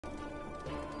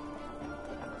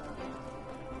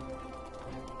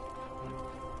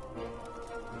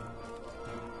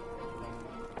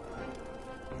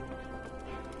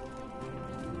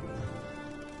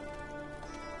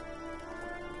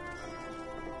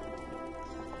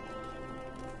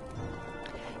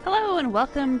Hello and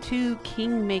welcome to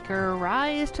Kingmaker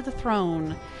Rise to the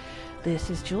Throne. This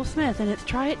is Jewelsmith and it's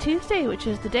Try It Tuesday, which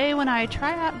is the day when I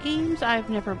try out games I've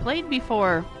never played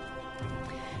before.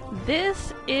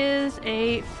 This is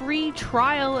a free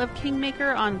trial of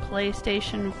Kingmaker on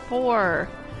PlayStation 4.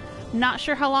 Not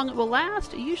sure how long it will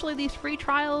last. Usually these free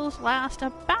trials last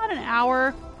about an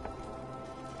hour.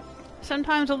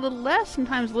 Sometimes a little less,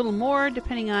 sometimes a little more,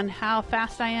 depending on how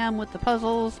fast I am with the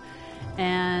puzzles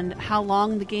and how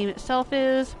long the game itself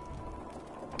is.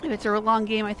 If it's a long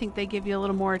game, I think they give you a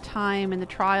little more time in the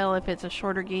trial. If it's a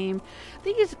shorter game,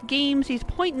 these games, these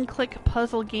point-and-click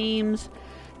puzzle games,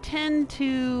 tend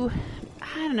to,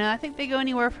 I don't know, I think they go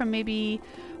anywhere from maybe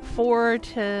 4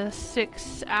 to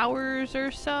 6 hours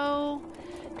or so,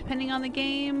 depending on the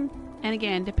game. And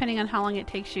again, depending on how long it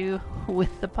takes you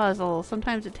with the puzzle.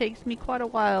 Sometimes it takes me quite a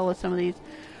while with some of these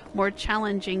more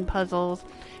challenging puzzles.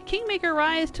 Kingmaker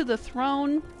Rise to the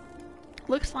Throne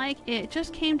looks like it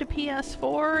just came to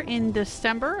PS4 in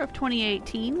December of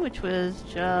 2018, which was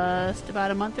just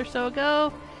about a month or so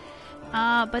ago.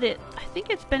 But I think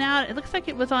it's been out, it looks like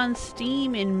it was on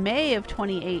Steam in May of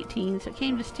 2018, so it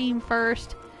came to Steam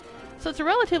first. So it's a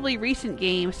relatively recent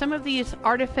game. Some of these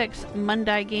Artifex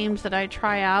Mundi games that I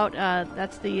try out,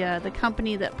 that's the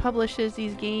company that publishes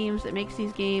these games, that makes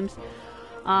these games.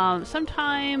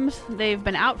 Sometimes they've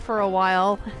been out for a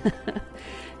while,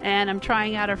 and I'm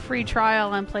trying out a free trial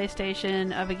on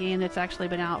PlayStation of a game that's actually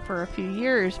been out for a few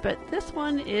years, but this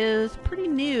one is pretty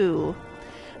new.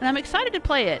 And I'm excited to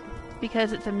play it,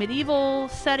 because it's a medieval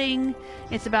setting.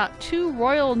 It's about two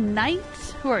royal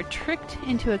knights who are tricked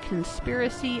into a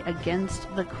conspiracy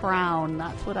against the crown.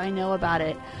 That's what I know about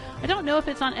it. I don't know if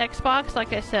it's on Xbox.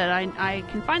 Like I said, I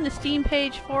can find the Steam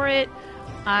page for it.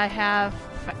 I have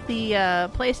the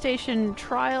PlayStation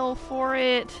trial for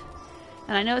it,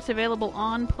 and I know it's available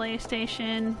on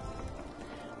PlayStation,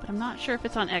 but I'm not sure if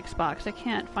it's on Xbox. I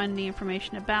can't find any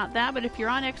information about that, but if you're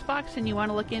on Xbox and you want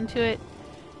to look into it,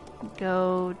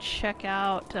 go check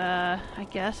out, I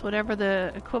guess, whatever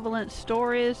the equivalent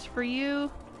store is for you.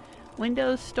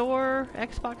 Windows Store,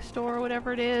 Xbox Store,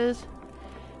 whatever it is.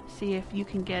 See if you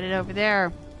can get it over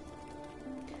there.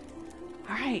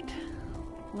 Alright,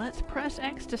 let's press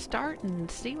X to start and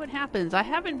see what happens. I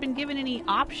haven't been given any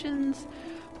options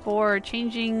for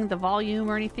changing the volume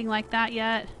or anything like that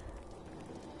yet.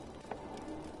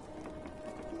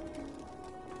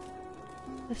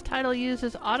 This title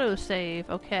uses autosave.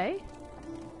 Okay.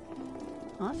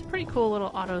 Well, that's a pretty cool little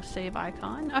autosave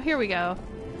icon. Oh, here we go.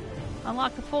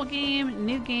 Unlock the full game,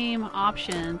 new game,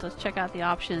 options. Let's check out the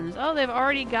options. Oh, they've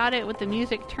already got it with the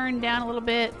music turned down a little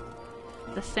bit,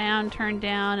 the sound turned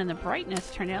down, and the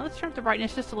brightness turned down. Let's turn up the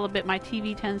brightness just a little bit. My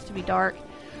TV tends to be dark.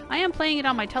 I am playing it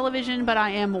on my television, but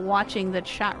I am watching the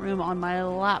chat room on my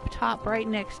laptop right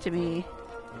next to me.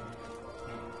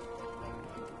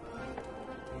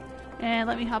 And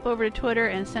let me hop over to Twitter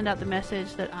and send out the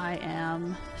message that I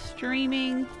am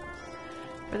streaming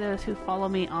for those who follow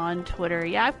me on Twitter.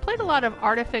 Yeah, I've played a lot of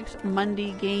Artifex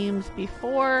Mundi games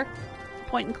before,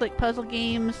 point-and-click puzzle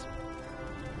games.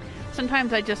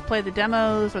 Sometimes I just play the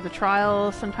demos or the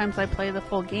trials. Sometimes I play the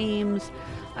full games.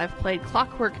 I've played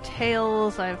Clockwork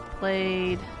Tales. I've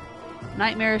played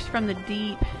Nightmares from the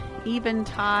Deep,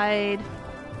 Eventide.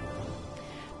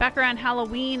 Back around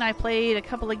Halloween, I played a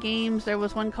couple of games. There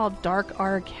was one called Dark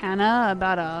Arcana,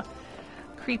 about a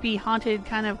creepy, haunted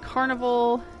kind of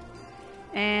carnival.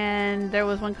 And there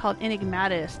was one called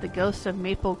Enigmatis, The Ghosts of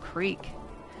Maple Creek.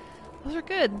 Those are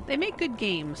good. They make good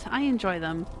games. I enjoy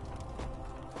them.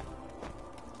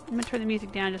 I'm going to turn the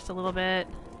music down just a little bit,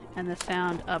 and the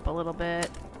sound up a little bit.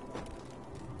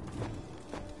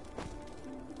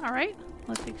 Alright,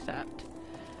 let's accept.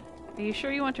 Are you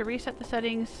sure you want to reset the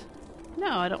settings?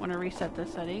 No, I don't want to reset the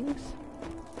settings.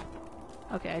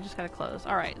 Okay, I just gotta close.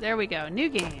 Alright, there we go. New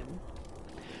game.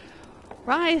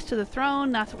 Rise to the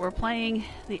Throne, that's what we're playing.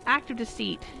 The Act of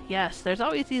Deceit. Yes, there's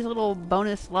always these little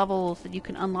bonus levels that you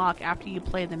can unlock after you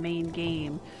play the main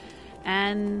game.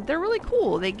 And they're really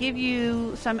cool. They give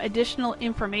you some additional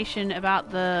information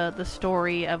about the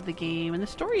story of the game. And the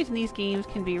stories in these games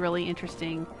can be really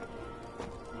interesting.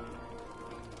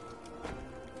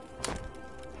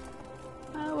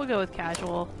 We'll go with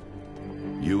casual.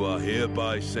 You are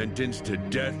hereby sentenced to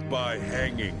death by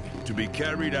hanging, to be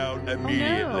carried out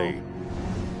immediately.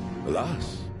 Oh, no.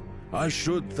 Alas, I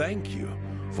should thank you,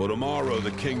 for tomorrow the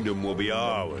kingdom will be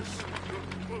ours.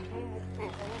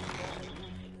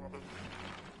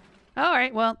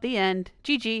 Alright, well, the end.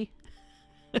 GG.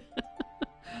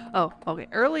 Oh, okay.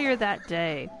 Earlier that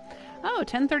day. Oh,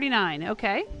 10:39.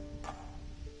 Okay.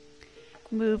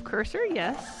 Move cursor,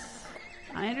 yes.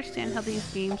 I understand how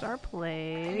these games are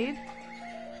played.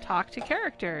 Talk to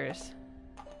characters.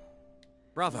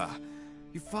 Brother,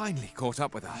 you finally caught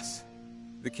up with us.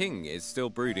 The king is still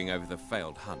brooding over the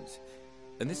failed hunt,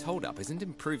 and this holdup isn't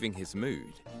improving his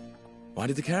mood. Why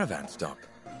did the caravan stop?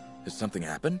 Has something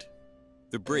happened?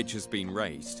 The bridge has been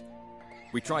raised.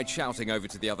 We tried shouting over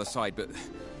to the other side, but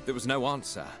there was no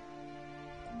answer.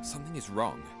 Something is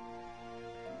wrong.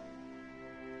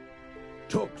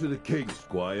 Talk to the king,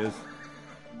 squires.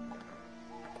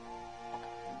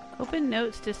 Open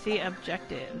notes to see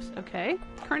objectives. Okay.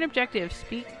 Current objectives.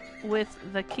 Speak with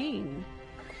the king.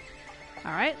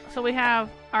 Alright, so we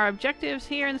have our objectives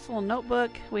here in this little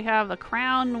notebook. We have the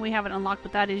crown. We haven't unlocked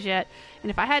what that is yet. And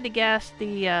if I had to guess,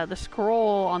 the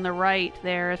scroll on the right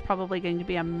there is probably going to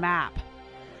be a map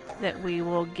that we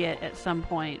will get at some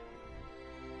point.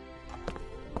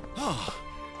 Ah,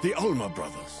 the Ulmer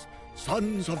brothers,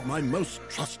 sons of my most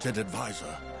trusted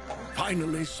advisor.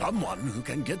 Finally someone who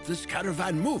can get this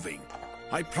caravan moving.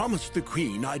 I promised the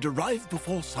queen I'd arrive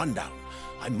before sundown.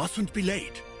 I mustn't be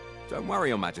late. Don't worry,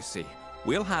 Your Majesty.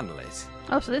 We'll handle it.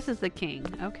 Oh, so this is the king.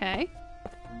 Okay.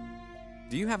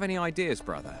 Do you have any ideas,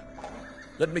 brother?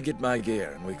 Let me get my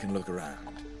gear and we can look around.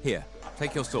 Here,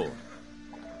 take your sword.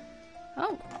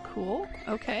 Oh, cool.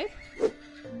 Okay.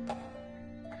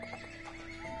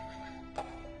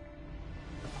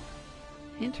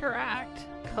 Interact.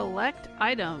 Collect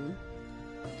item.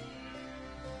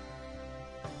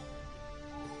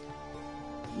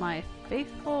 My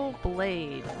faithful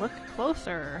blade. Look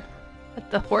closer. At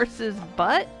the horse's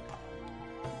butt?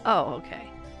 Oh, okay.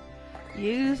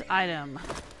 Use item.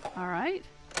 Alright.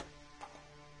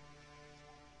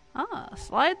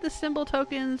 Slide the symbol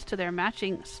tokens to their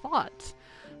matching slots.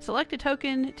 Select a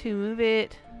token to move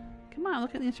it... Come on,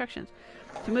 look at the instructions.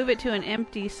 To move it to an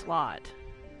empty slot.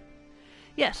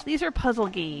 Yes, these are puzzle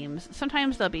games.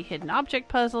 Sometimes they'll be hidden object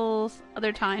puzzles.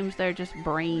 Other times they're just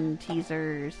brain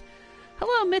teasers.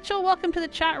 Hello, Mitchell. Welcome to the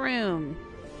chat room.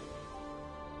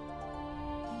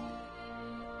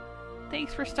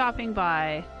 Thanks for stopping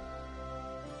by.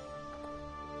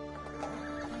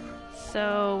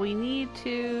 So we need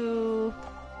to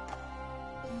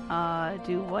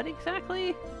do what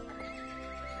exactly?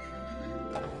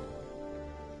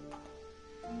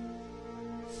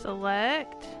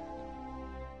 Select.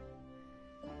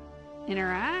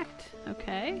 Interact.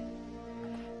 Okay.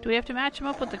 Do we have to match them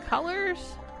up with the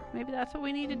colors? Maybe that's what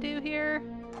we need to do here.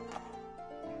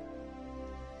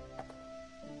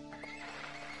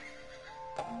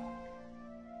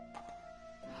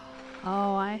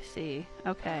 Oh, I see.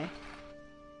 Okay.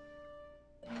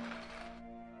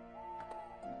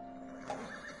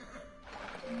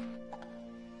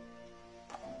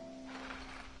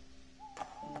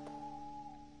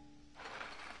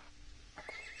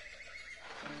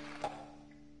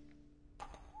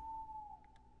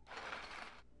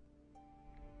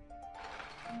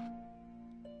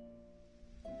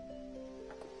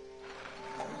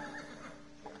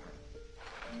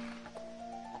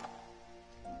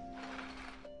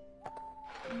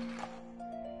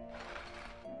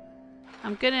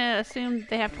 I'm gonna assume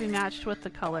they have to be matched with the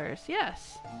colors.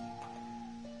 Yes.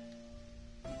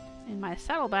 In my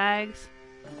saddlebags,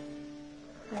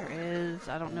 there is,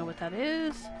 I don't know what that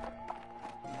is,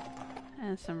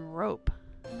 and some rope.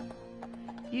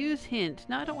 Use hint.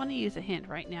 No, I don't want to use a hint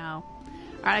right now.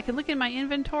 Alright, I can look in my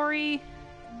inventory.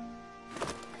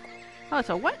 Oh, it's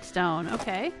a whetstone.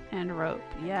 Okay. And rope.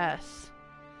 Yes.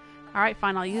 Alright,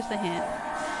 fine. I'll use the hint.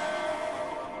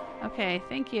 Okay,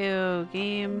 thank you,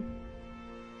 game.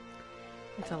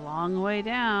 It's a long way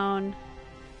down.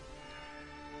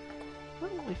 Oh,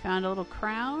 we found a little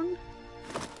crown.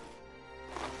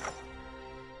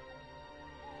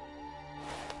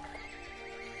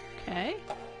 Okay.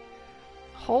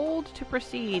 Hold to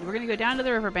proceed. We're going to go down to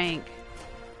the riverbank.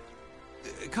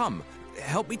 Come,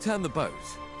 help me turn the boat.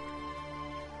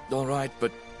 All right,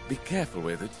 but be careful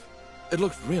with it. It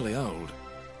looks really old.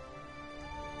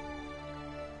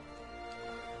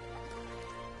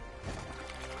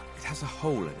 It has a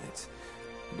hole in it.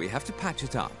 We have to patch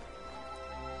it up.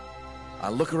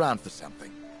 I'll look around for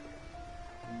something.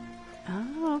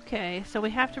 Oh, okay. So we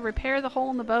have to repair the hole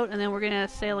in the boat and then we're going to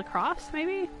sail across,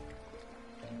 maybe?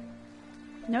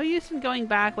 No use in going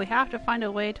back. We have to find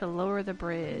a way to lower the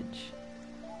bridge.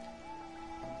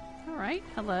 Alright,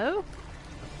 hello.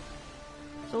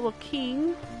 There's a little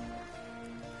king.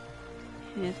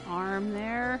 In his arm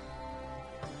there.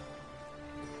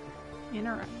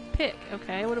 Inner pick.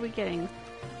 Okay, what are we getting?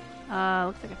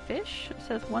 Looks like a fish. It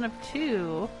says 1 of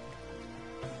 2.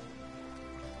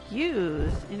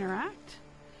 Use. Interact.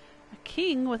 A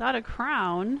king without a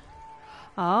crown.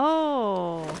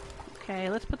 Oh. Okay,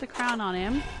 let's put the crown on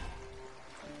him.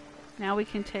 Now we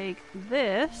can take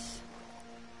this,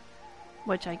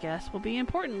 which I guess will be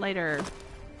important later.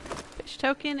 Fish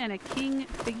token and a king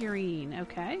figurine.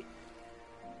 Okay.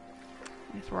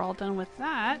 I guess we're all done with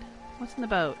that. What's in the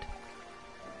boat?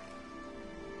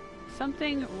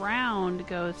 Something round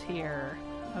goes here.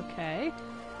 Okay.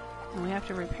 And we have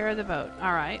to repair the boat.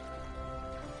 Alright.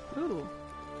 Ooh.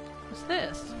 What's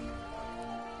this?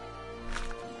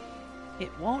 It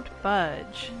won't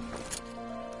budge.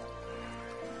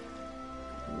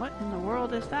 What in the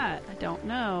world is that? I don't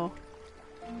know.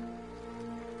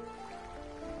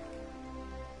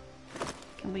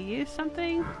 Can we use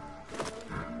something?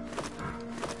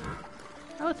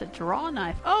 Oh, it's a draw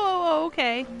knife. Oh,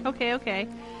 okay. Okay.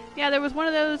 Yeah, there was one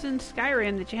of those in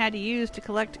Skyrim that you had to use to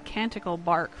collect canticle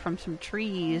bark from some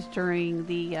trees during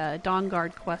the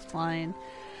Dawnguard questline.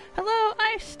 Hello,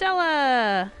 Ice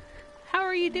Stella! How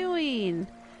are you doing?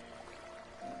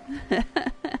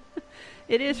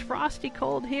 It is frosty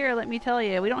cold here, let me tell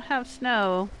you. We don't have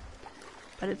snow,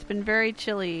 but it's been very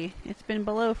chilly. It's been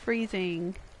below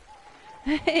freezing.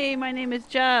 Hey, my name is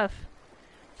Jeff.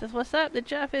 Says, what's up? The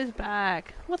Jeff is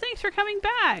back. Well, thanks for coming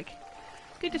back.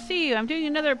 Good to see you. I'm doing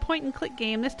another point-and-click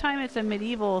game. This time it's a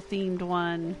medieval-themed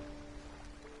one.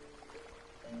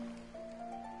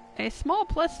 A small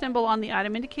plus symbol on the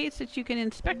item indicates that you can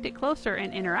inspect it closer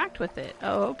and interact with it.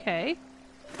 Oh, okay.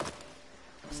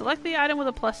 Select the item with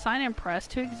a plus sign and press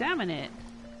to examine it.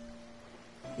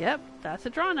 Yep, that's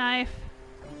a draw knife.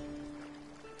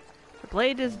 The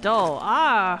blade is dull.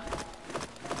 Ah!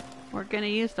 We're going to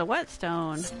use the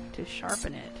whetstone to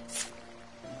sharpen it.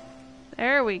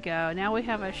 There we go. Now we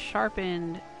have a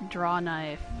sharpened draw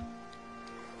knife.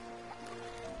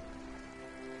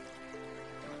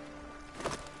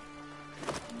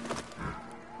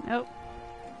 Nope.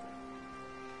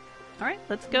 Alright,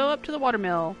 let's go up to the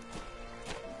watermill.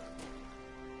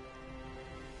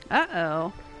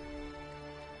 Uh-oh.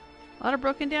 A lot of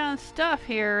broken down stuff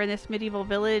here in this medieval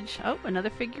village. Oh, another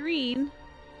figurine.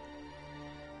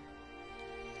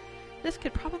 This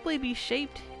could probably be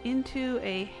shaped into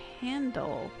a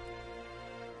handle.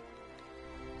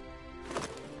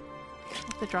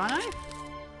 With the draw knife?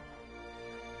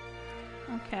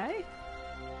 Okay.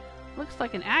 Looks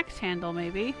like an axe handle,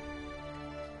 maybe.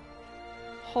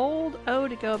 Hold O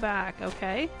to go back.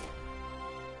 Okay.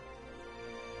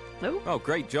 Nope. Oh,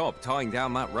 great job tying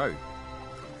down that rope.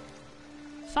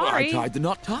 Sorry. Well, I tied the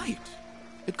knot tight.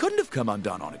 It couldn't have come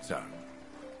undone on its own.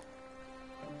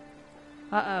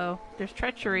 Uh-oh. There's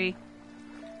treachery.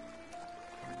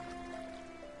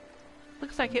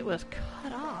 Looks like it was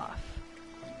cut off.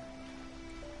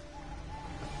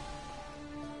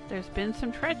 There's been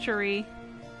some treachery.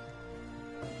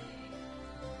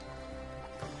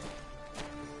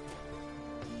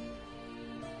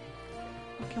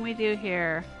 What can we do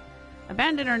here?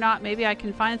 Abandoned or not, maybe I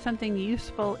can find something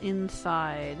useful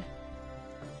inside.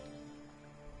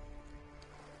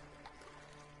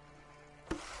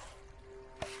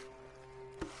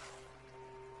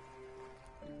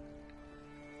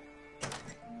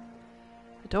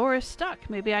 The door is stuck.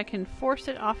 Maybe I can force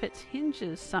it off its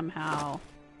hinges somehow.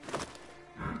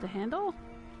 The handle?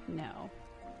 No.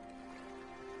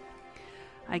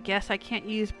 I guess I can't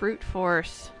use brute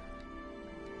force.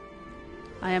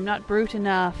 I am not brute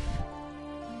enough.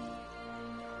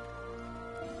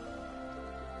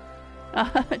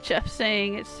 Jeff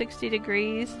saying it's 60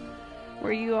 degrees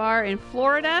where you are in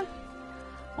Florida.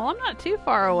 Well, I'm not too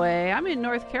far away. I'm in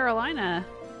North Carolina.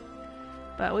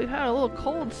 But we've had a little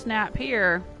cold snap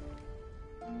here.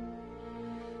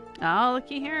 Oh,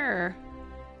 looky here.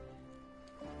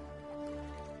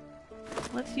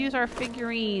 Let's use our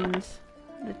figurines.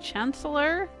 The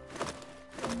Chancellor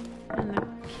and the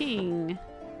King.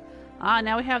 Ah,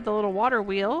 now we have the little water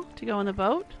wheel to go in the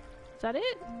boat. Is that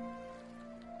it?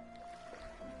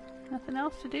 Nothing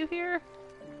else to do here?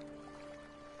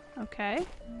 Okay.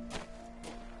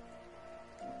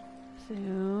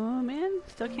 Zoom in.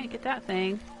 Still can't get that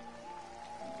thing.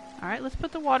 Alright, let's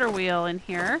put the water wheel in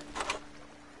here.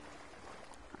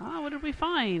 Ah, what did we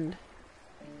find?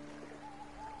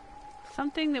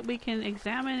 Something that we can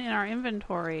examine in our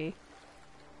inventory.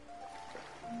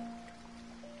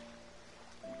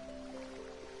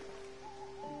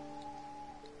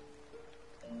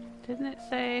 Didn't it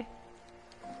say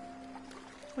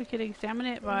we could examine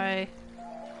it by...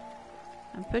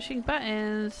 I'm pushing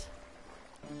buttons.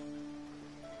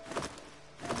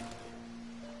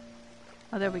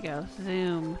 Oh, there we go.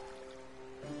 Zoom.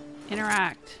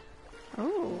 Interact.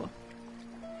 Oh.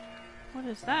 What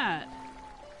is that?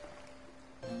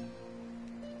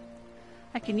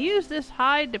 I can use this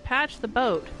hide to patch the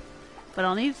boat. But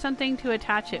I'll need something to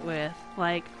attach it with,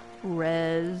 like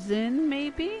resin,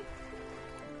 maybe?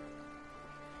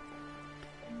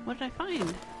 What did I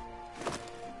find?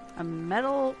 A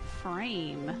metal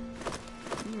frame.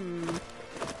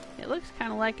 It looks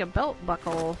kind of like a belt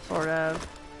buckle, sort of.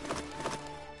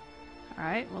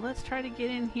 Alright, well let's try to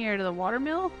get in here to the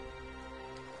watermill.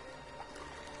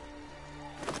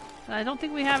 I don't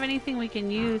think we have anything we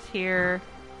can use here.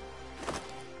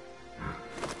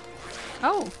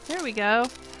 Oh, there we go.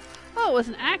 Oh, it was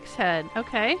an axe head.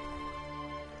 Okay.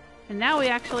 And now we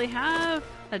actually have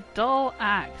a dull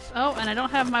axe. Oh, and I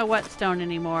don't have my whetstone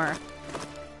anymore.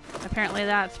 Apparently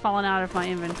that's fallen out of my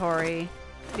inventory.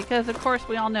 Because, of course,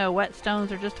 we all know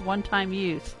whetstones are just one-time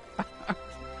use.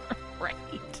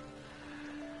 Right.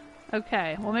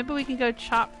 Okay, well maybe we can go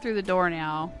chop through the door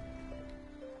now.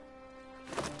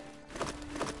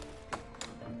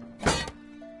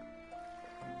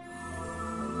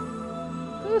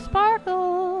 Ooh,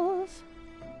 sparkles!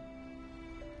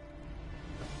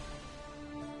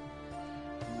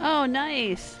 Oh,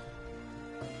 nice!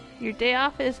 Your day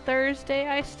off is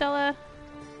Thursday, Stella?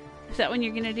 Is that when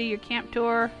you're gonna do your camp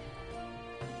tour?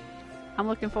 I'm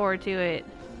looking forward to it.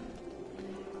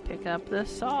 Pick up the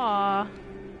saw.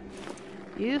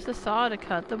 Use the saw to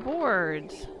cut the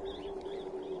boards.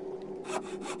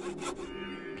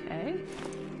 Okay.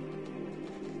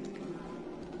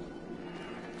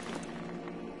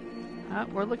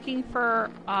 We're looking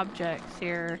for objects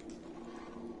here.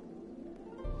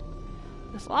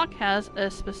 This lock has a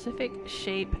specific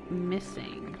shape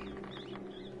missing.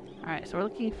 Alright, so we're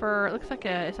looking for, it looks like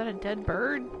a, is that a dead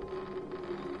bird?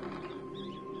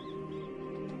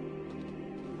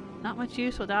 Not much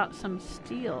use without some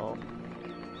steel.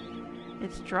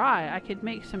 It's dry. I could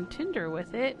make some tinder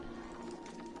with it.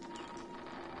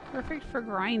 Perfect for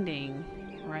grinding,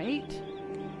 right?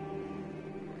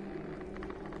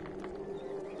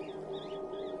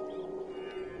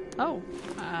 Oh,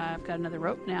 I've got another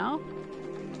rope now.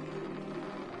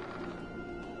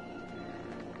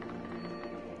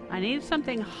 I need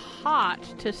something hot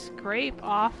to scrape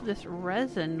off this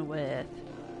resin with.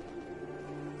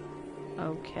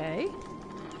 Okay.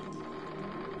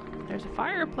 There's a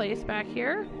fireplace back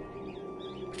here.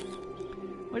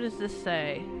 What does this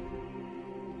say?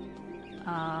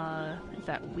 Is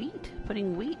that wheat?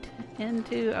 Putting wheat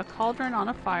into a cauldron on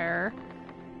a fire.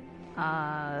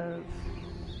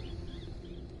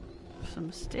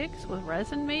 Some sticks with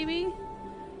resin, maybe?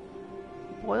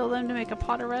 Boil them to make a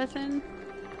pot of resin.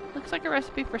 Looks like a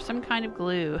recipe for some kind of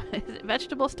glue. Is it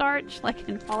vegetable starch, like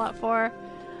in Fallout 4?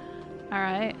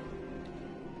 Alright.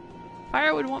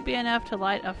 Firewood won't be enough to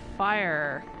light a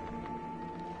fire.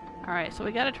 Alright, so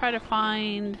we gotta try to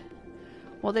find...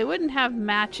 Well, they wouldn't have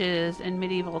matches in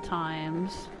medieval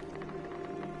times.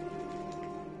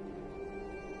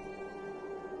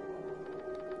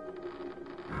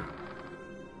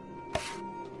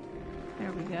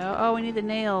 There we go. Oh, we need the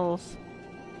nails.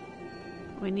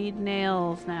 We need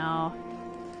nails now.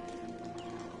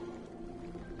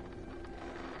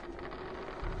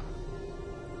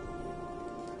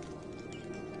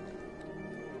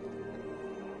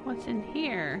 What's in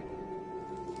here?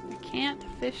 I can't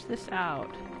fish this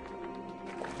out.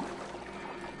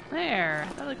 There!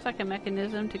 That looks like a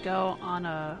mechanism to go on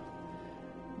a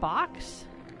box.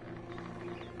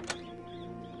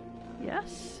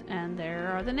 Yes, and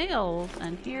there are the nails.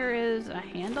 And here is a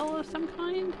handle of some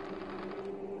kind.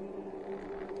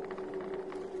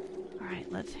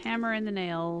 Alright, let's hammer in the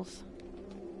nails.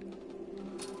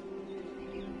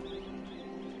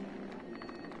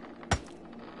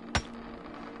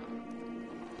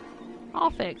 All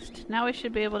fixed. Now we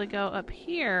should be able to go up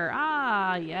here.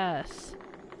 Ah, yes.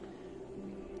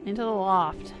 Into the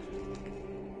loft.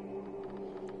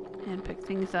 And pick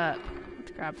things up.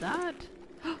 Let's grab that.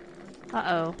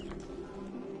 Uh-oh.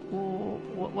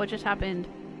 What just happened?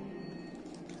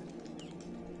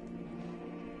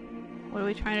 What are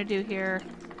we trying to do here?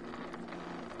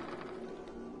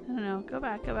 I don't know. Go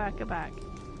back, go back, go back.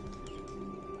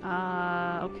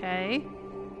 Okay.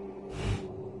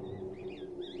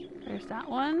 There's that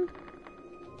one.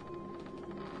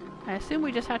 I assume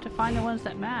we just have to find the ones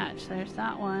that match. There's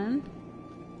that one.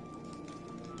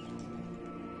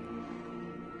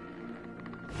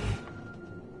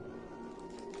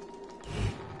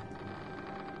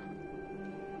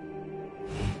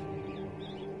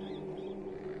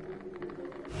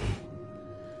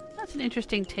 That's an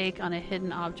interesting take on a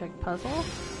hidden object puzzle.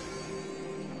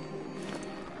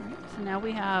 Alright, so now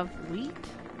we have wheat.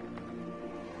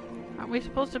 Aren't we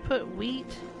supposed to put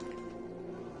wheat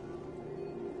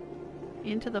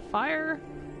into the fire?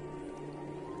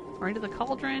 Or into the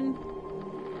cauldron?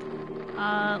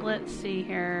 Let's see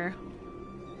here.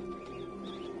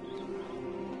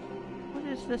 What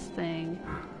is this thing?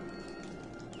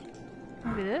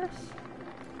 Maybe this?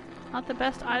 Not the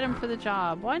best item for the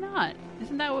job. Why not?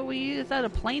 Isn't that what we use? Is that a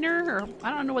planer? Or I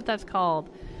don't know what that's called.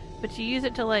 But you use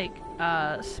it to, like,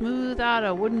 smooth out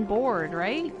a wooden board,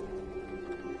 right?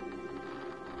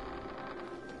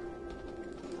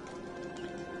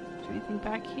 Is there anything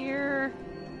back here?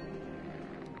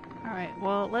 Alright,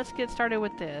 well, let's get started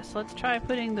with this. Let's try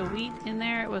putting the wheat in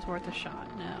there. It was worth a shot.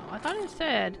 No, I thought it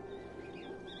said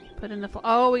put in the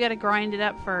oh, we gotta grind it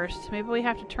up first. Maybe we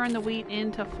have to turn the wheat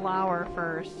into flour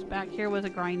first. Back here was a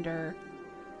grinder.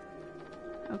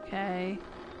 Okay.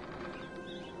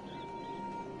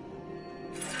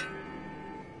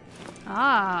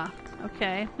 Ah,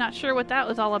 okay. Not sure what that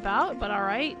was all about, but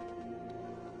alright.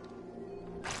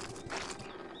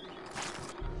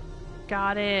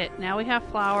 Got it. Now we have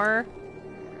flour.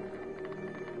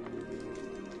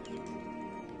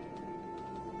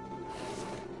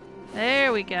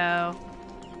 There we go.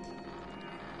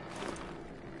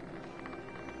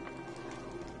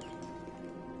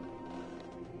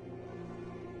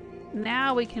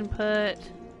 Now we can put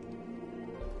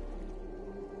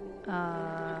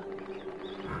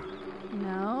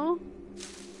no.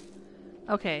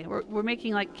 Okay, we're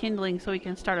making like kindling so we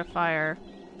can start a fire.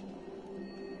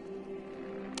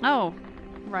 Oh,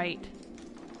 right.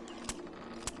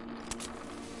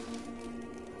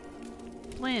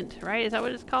 Flint, right? Is that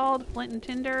what it's called? Flint and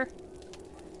tinder?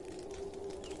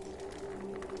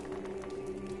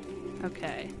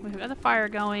 Okay, we've got the fire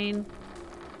going.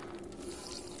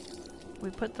 We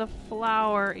put the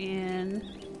flour in.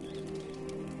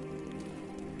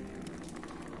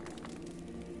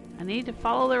 I need to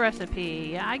follow the recipe.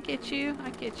 Yeah, I get you.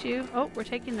 I get you. Oh, we're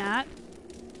taking that.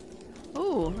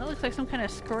 Ooh, that looks like some kind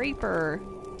of scraper.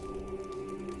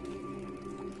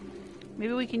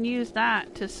 Maybe we can use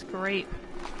that to scrape.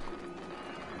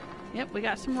 Yep, we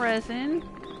got some resin.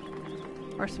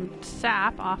 Or some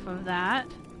sap off of that.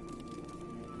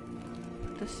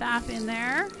 Put the sap in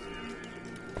there.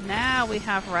 Now we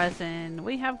have resin.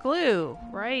 We have glue.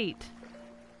 Right.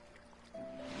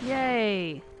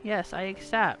 Yay. Yes, I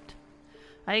accept.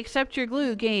 I accept your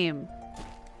glue, game.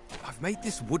 I've made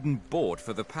this wooden board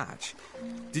for the patch.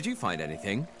 Did you find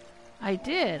anything? I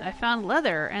did. I found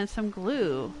leather and some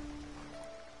glue.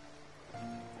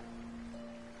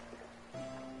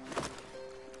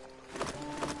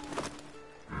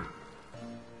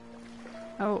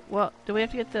 Oh, well, do we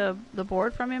have to get the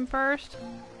board from him first?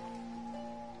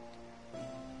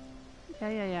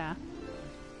 Yeah.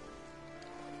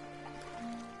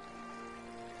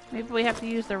 Maybe we have to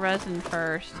use the resin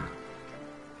first.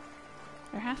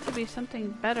 There has to be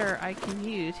something better I can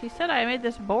use. He said I made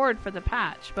this board for the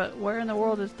patch, but where in the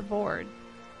world is the board?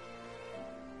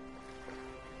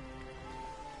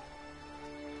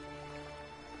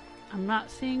 I'm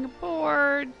not seeing a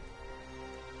board.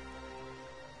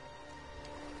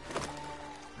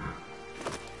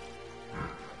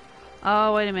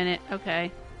 Oh, wait a minute.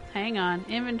 Okay. Hang on.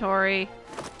 Inventory.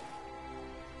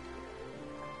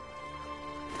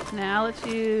 Now let's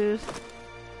use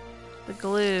the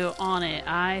glue on it.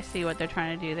 I see what they're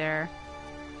trying to do there.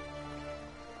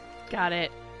 Got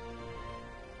it.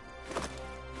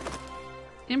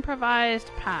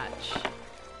 Improvised patch.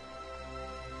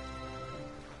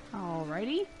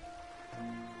 Alrighty.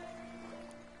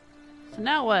 So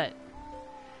now what?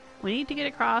 We need to get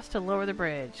across to lower the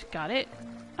bridge. Got it?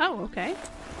 Oh, okay.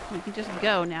 We can just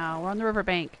go now. We're on the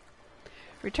riverbank.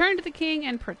 Return to the king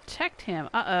and protect him.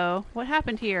 Uh-oh. What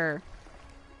happened here?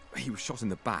 He was shot in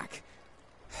the back.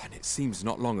 And it seems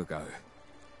not long ago.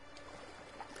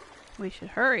 We should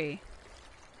hurry.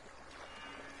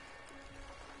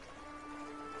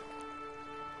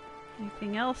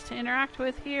 Anything else to interact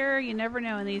with here? You never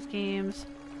know in these games.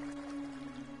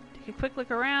 Take a quick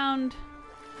look around.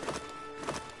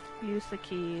 Use the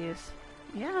keys.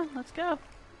 Yeah, let's go.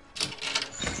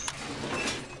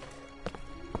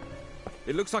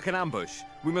 It looks like an ambush.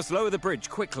 We must lower the bridge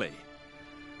quickly.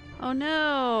 Oh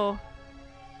no!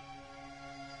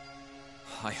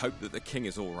 I hope that the king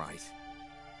is all right.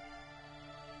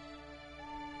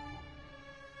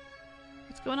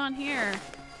 What's going on here?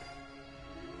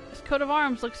 This coat of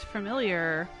arms looks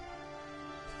familiar.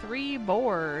 3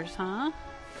 boars, huh?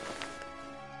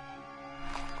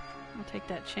 I'll take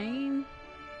that chain.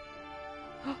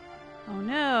 Oh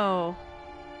no!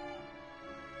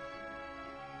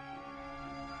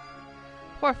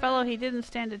 Poor fellow, he didn't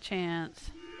stand a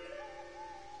chance.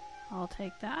 I'll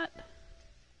take that.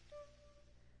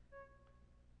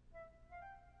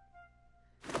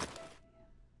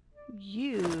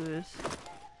 Use.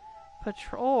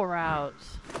 Patrol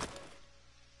routes.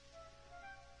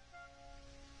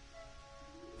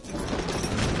 I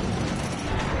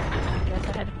guess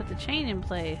I had to put the chain in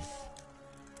place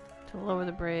to lower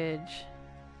the bridge.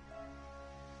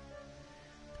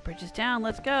 The bridge is down,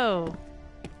 let's go.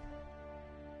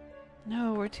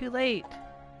 No, we're too late.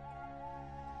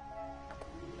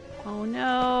 Oh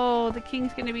no, the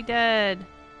king's gonna be dead.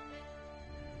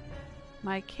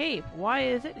 My cape, why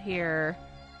is it here?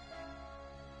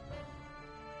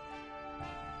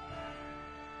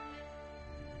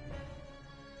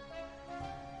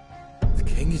 The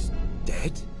king is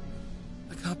dead?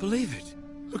 I can't believe it.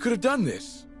 Who could have done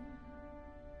this?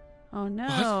 Oh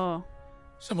no. What?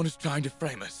 Someone is trying to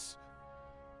frame us.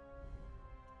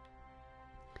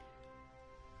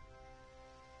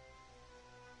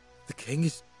 The king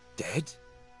is dead?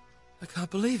 I can't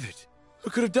believe it. Who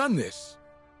could have done this?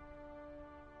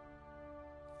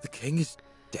 The king is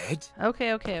dead?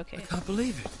 Okay. I can't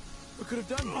believe it. Who could have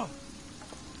done this?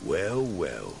 Well,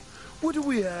 well. What do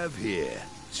we have here?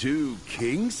 2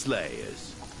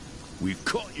 Kingslayers. We've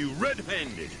caught you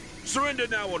red-handed. Surrender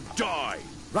now or die!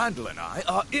 Randall and I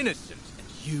are innocent, and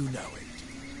you know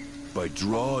it. By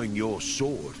drawing your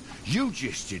sword, you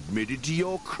just admitted to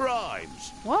your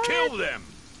crimes. What? Kill them!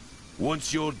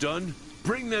 Once you're done,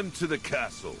 bring them to the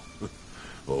castle.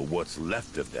 Or what's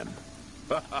left of them.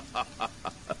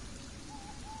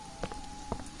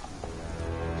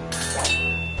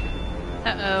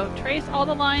 Uh-oh. Trace all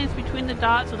the lines between the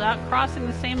dots without crossing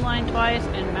the same line twice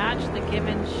and match the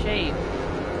given shape.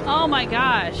 Oh my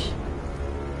gosh.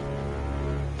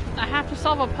 I have to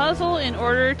solve a puzzle in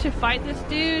order to fight this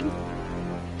dude?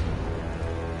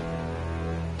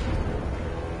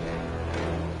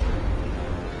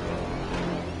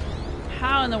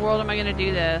 How in the world am I going to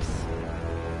do this?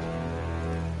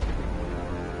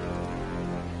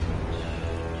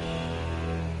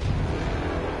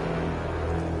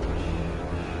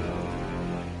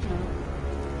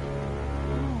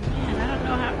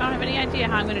 I don't have any idea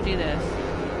how I'm going to do this.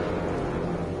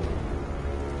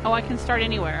 Oh, I can start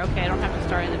anywhere. Okay, I don't have to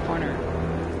start in the corner.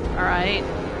 Alright.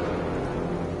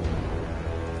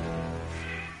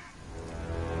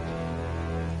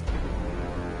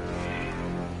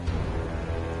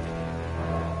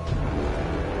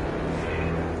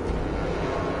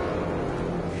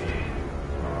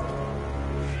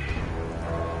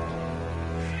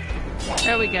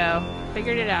 There we go.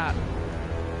 Figured it out.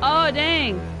 Oh,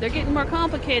 dang. They're getting more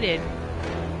complicated.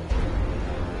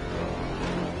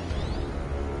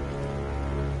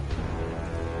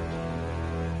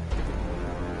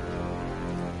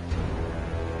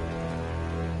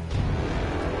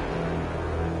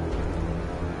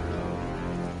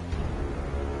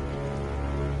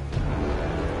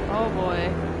 Oh, boy.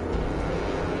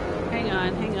 Hang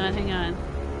on.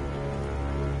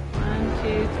 1,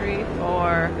 2, 3,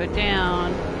 4. Go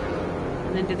down.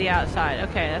 And then to the outside.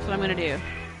 Okay, that's what I'm going to do.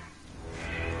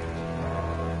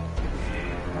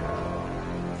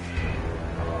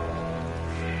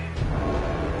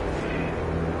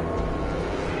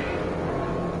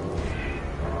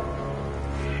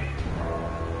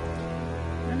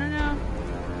 No.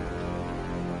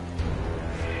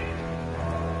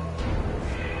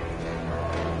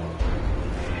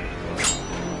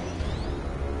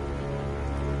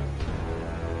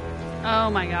 Oh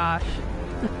my gosh.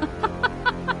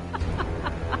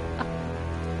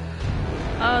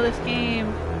 Oh, this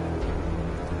game.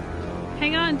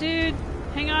 Hang on, dude.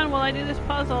 Hang on while I do this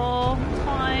puzzle. It's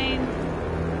fine.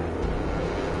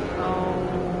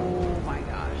 Oh my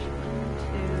gosh.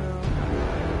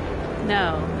 1, 2.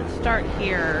 No, let's start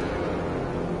here.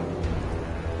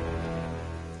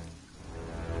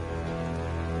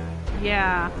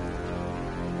 Yeah.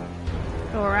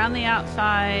 Go around the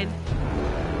outside.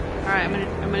 Alright,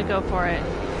 I'm gonna go for it.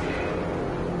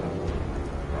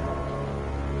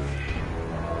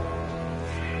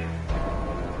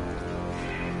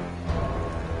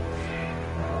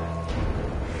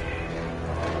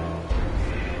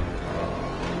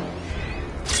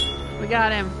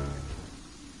 Got him.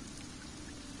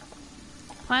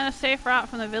 Plan a safe route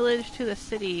from the village to the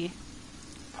city.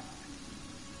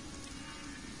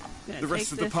 The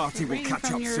rest of the party will catch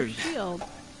up soon. Shield.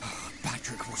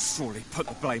 Patrick will surely put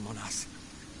the blame on us.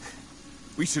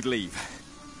 We should leave.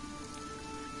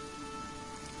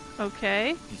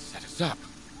 Okay. He set us up.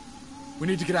 We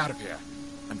need to get out of here.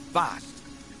 And fast.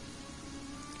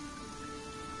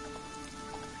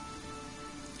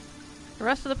 The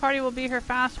rest of the party will be here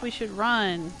fast. We should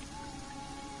run.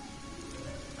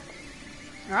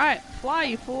 Alright, fly,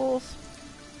 you fools.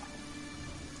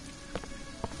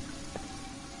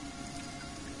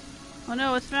 Oh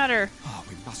no, what's the matter? Oh,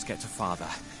 we must get to Father.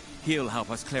 He'll help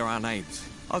us clear our names.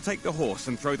 I'll take the horse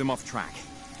and throw them off track.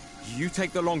 You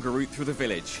take the longer route through the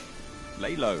village.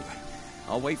 Lay low.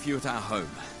 I'll wait for you at our home.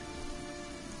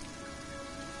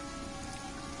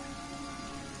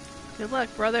 Good luck,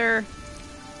 brother.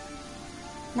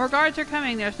 More guards are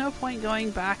coming. There's no point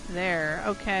going back there.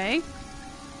 Okay.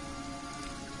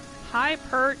 High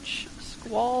Perch,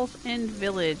 Squall's End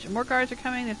Village. More guards are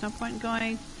coming. There's no point in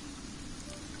going.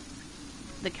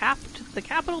 The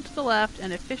capital to the left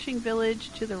and a fishing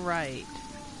village to the right.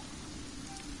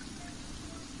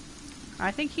 I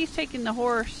think he's taking the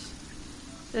horse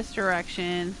this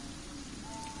direction.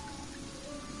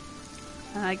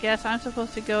 And I guess I'm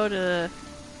supposed to go to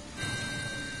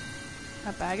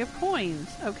a bag of coins.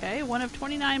 Okay, one of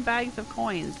 29 bags of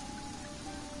coins.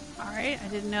 Alright, I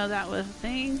didn't know that was a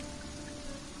thing.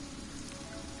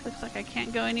 Looks like I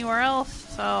can't go anywhere else,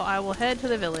 so I will head to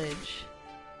the village.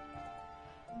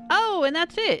 Oh, and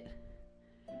that's it.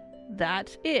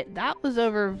 That's it. That was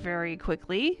over very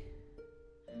quickly.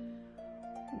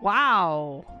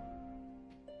 Wow.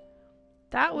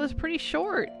 That was pretty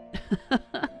short.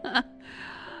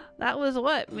 That was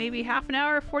what? Maybe half an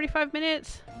hour, 45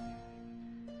 minutes?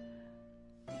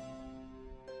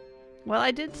 Well,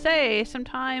 I did say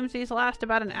sometimes these last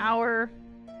about an hour.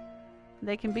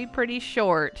 They can be pretty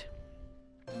short.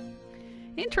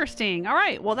 Interesting.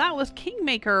 Alright, well that was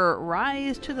Kingmaker,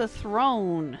 Rise to the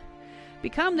Throne.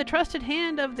 Become the trusted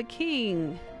hand of the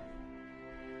king.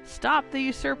 Stop the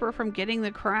usurper from getting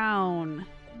the crown.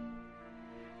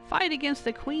 Fight against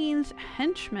the queen's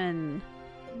henchmen.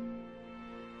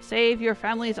 Save your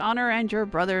family's honor and your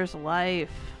brother's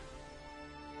life.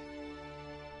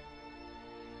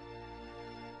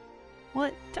 Well,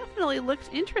 it definitely looks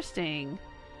interesting.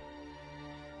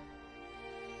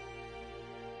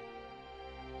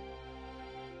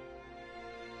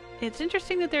 It's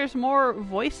interesting that there's more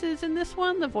voices in this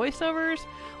one, the voiceovers.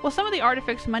 Well, some of the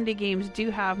Artifex Mundi games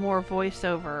do have more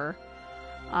voiceover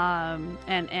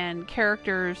and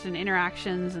characters and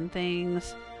interactions and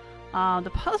things.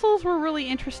 The puzzles were really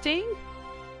interesting,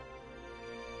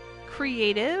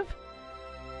 creative,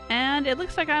 and it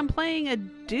looks like I'm playing a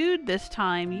dude this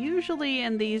time. Usually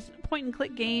in these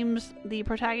point-and-click games, the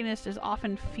protagonist is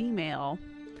often female.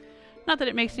 Not that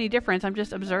it makes any difference, I'm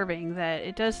just observing that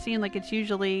it does seem like it's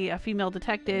usually a female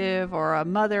detective or a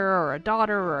mother or a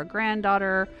daughter or a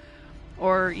granddaughter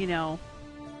or, you know,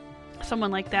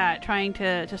 someone like that trying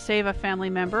to save a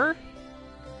family member.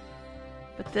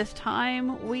 But this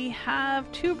time we have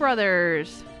two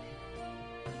brothers.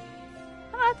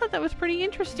 I thought that was pretty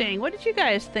interesting. What did you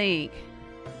guys think?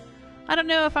 I don't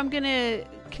know if I'm going to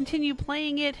continue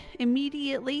playing it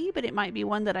immediately, but it might be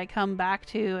one that I come back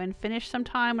to and finish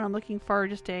sometime when I'm looking for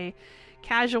just a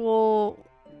casual,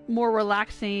 more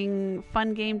relaxing,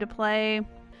 fun game to play.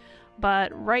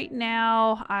 But right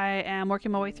now I am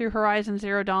working my way through Horizon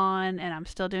Zero Dawn, and I'm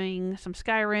still doing some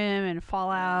Skyrim and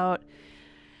Fallout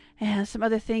and some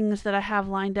other things that I have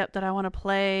lined up that I want to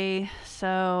play.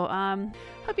 So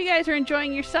hope you guys are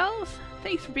enjoying yourselves.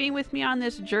 Thanks for being with me on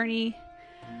this journey.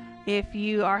 If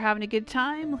you are having a good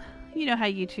time, you know how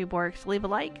YouTube works. Leave a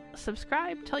like,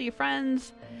 subscribe, tell your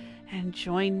friends, and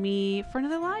join me for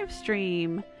another live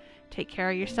stream. Take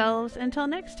care of yourselves until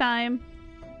next time.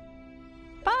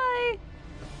 Bye!